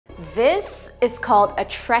This is called a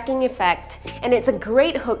tracking effect, and it's a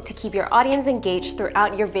great hook to keep your audience engaged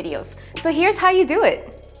throughout your videos. So here's how you do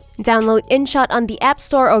it. Download InShot on the App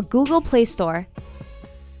Store or Google Play Store.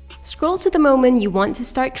 Scroll to the moment you want to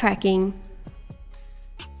start tracking,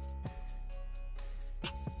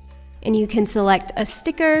 and you can select a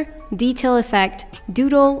sticker, detail effect,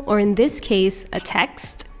 doodle, or in this case, a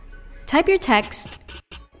text. Type your text,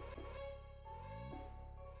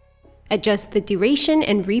 adjust the duration,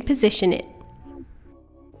 and reposition it.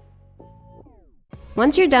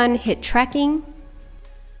 Once you're done, hit tracking,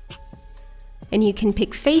 and you can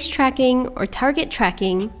pick face tracking or target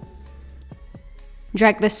tracking.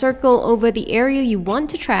 Drag the circle over the area you want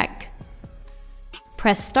to track.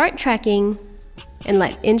 Press start tracking and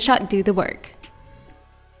let InShot do the work.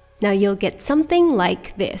 Now you'll get something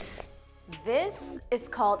like this. This is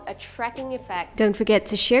called a tracking effect. Don't forget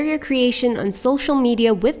to share your creation on social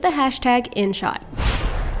media with the hashtag InShot.